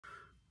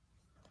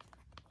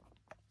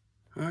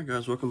Alright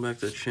guys, welcome back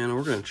to the channel.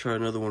 We're going to try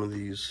another one of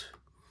these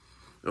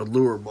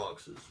Allure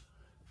boxes.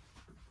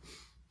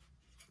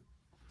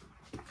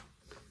 I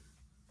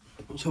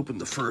was hoping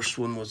the first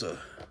one was a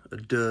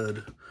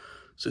dud.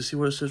 So see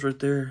what it says right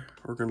there?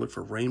 We're going to look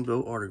for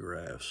rainbow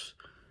autographs.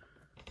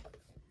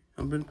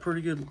 I've been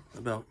pretty good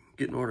about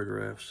getting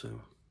autographs, so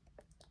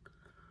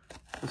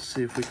let's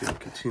see if we can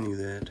continue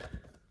that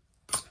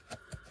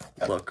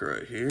luck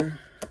right here.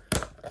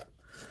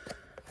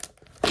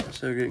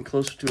 So we're getting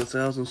closer to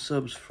 1,000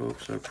 subs,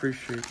 folks. I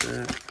appreciate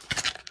that.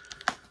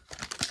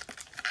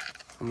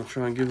 I'm going to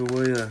try and give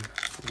away a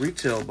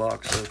retail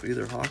box of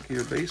either hockey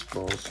or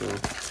baseball. So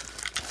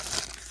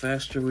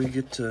faster we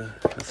get to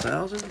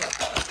 1,000,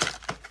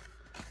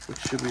 which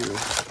should be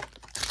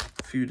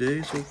a few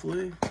days,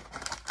 hopefully,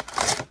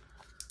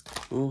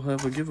 we'll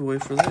have a giveaway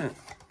for that.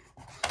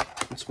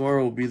 And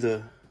tomorrow will be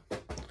the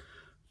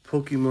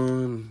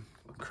Pokemon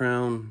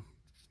Crown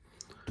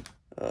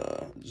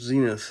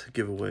Zenith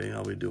giveaway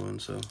I'll be doing.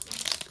 So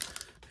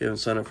if you haven't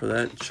signed up for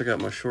that, check out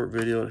my short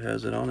video. It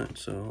has it on it.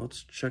 So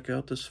let's check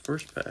out this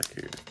first pack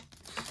here.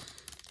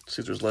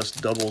 See if there's less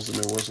doubles than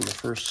there was in the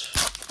first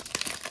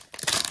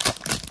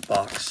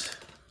box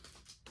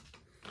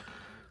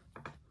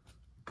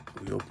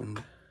we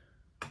opened.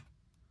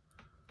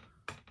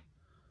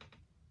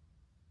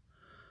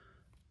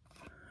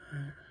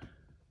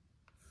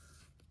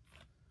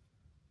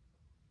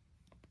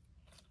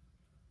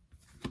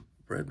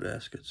 Bread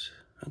baskets.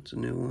 That's a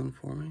new one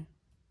for me.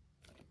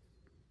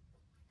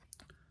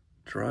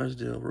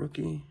 Drysdale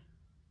rookie.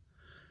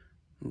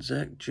 And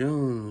Zach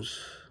Jones.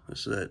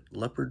 This is that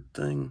leopard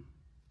thing.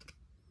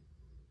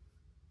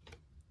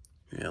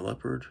 Yeah,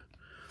 leopard.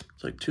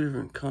 It's like two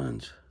different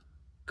kinds,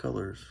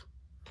 colors.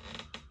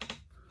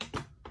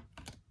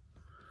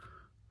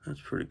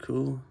 That's pretty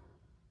cool.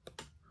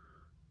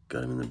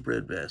 Got him in the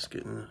bread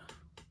basket.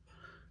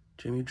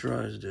 Jimmy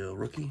Drysdale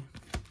rookie.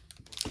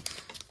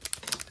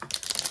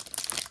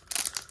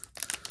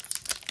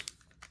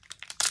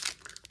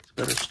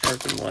 Better start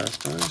than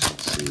last time.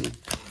 Let's see.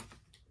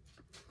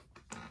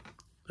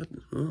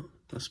 Oh,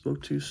 I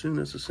spoke too soon.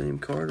 That's the same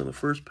card on the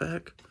first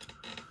pack.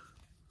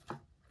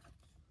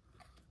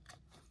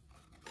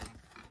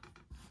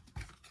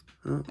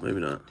 Oh,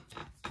 maybe not.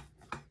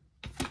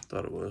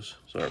 Thought it was.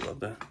 Sorry about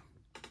that.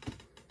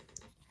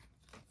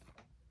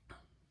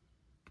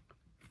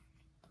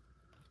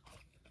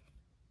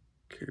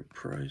 Carey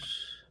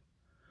Price.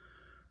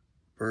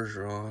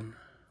 Bergeron.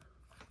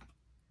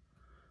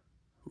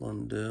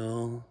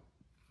 Lundell.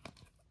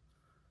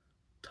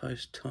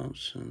 Tice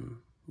Thompson,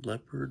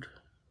 leopard,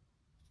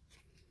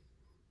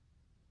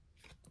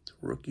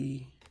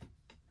 rookie.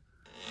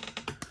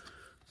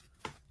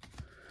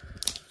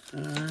 All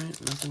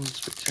right, nothing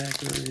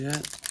spectacular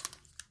yet.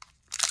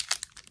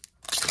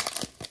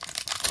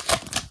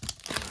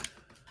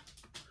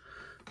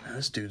 Now,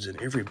 this dude's in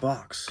every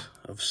box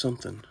of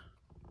something.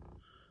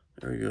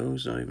 There he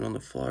goes, not even on the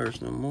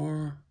Flyers no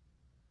more.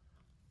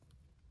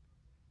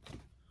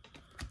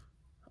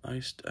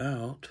 Iced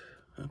out,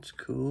 that's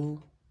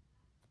cool.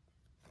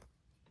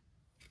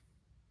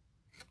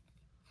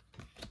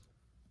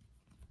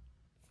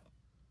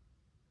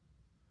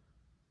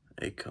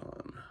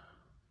 Akon.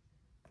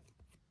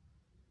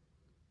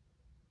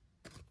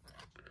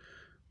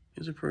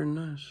 These are pretty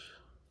nice.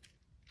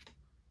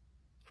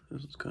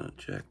 This is kind of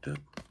jacked up.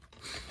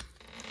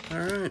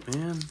 Alright,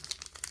 man.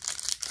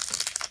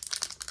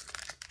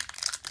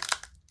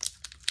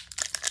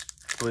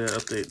 Oh yeah,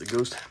 update. The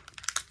ghost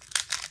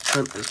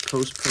hunt is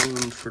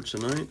postponed for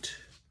tonight.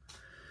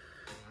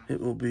 It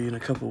will be in a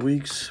couple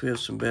weeks. We have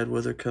some bad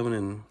weather coming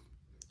and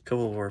a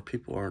couple of our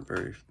people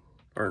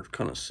are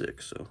kind of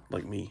sick, so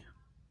like me.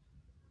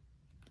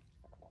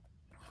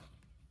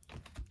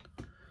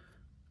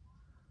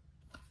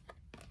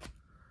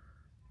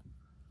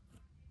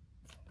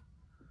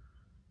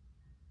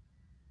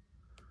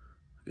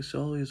 I guess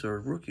all these are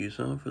rookies,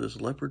 huh, for this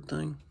leopard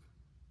thing?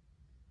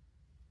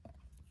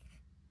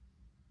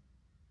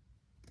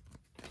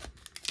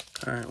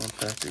 Alright, one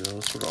pack to go.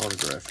 That's what an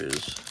autograph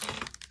is.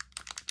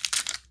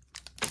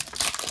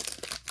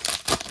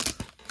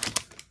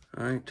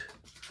 Alright.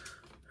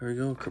 There we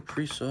go.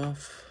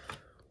 Kaprizov.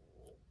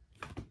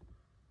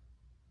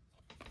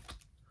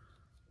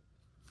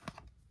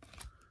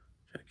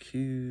 Jack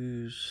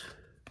Hughes.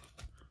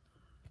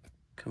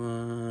 Come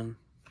on.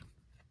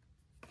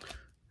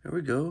 There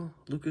we go.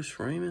 Lucas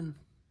Raymond.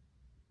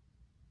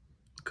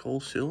 Cole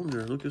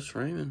Cylinder. Lucas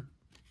Raymond.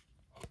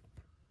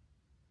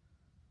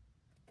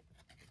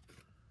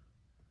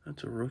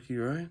 That's a rookie,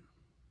 right?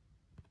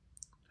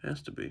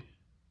 Has to be.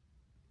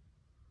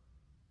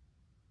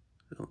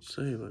 They don't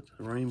say, but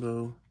the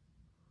rainbow.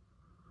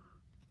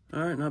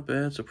 Alright, not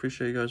bad. So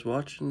appreciate you guys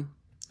watching.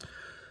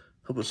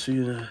 Hope we'll see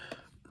you in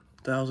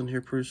 1,000 here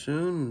pretty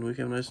soon. And we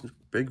can have a nice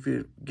big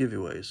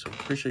giveaway. So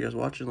appreciate you guys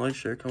watching. Like,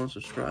 share, comment,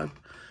 subscribe.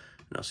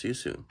 And I'll see you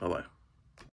soon. Bye-bye.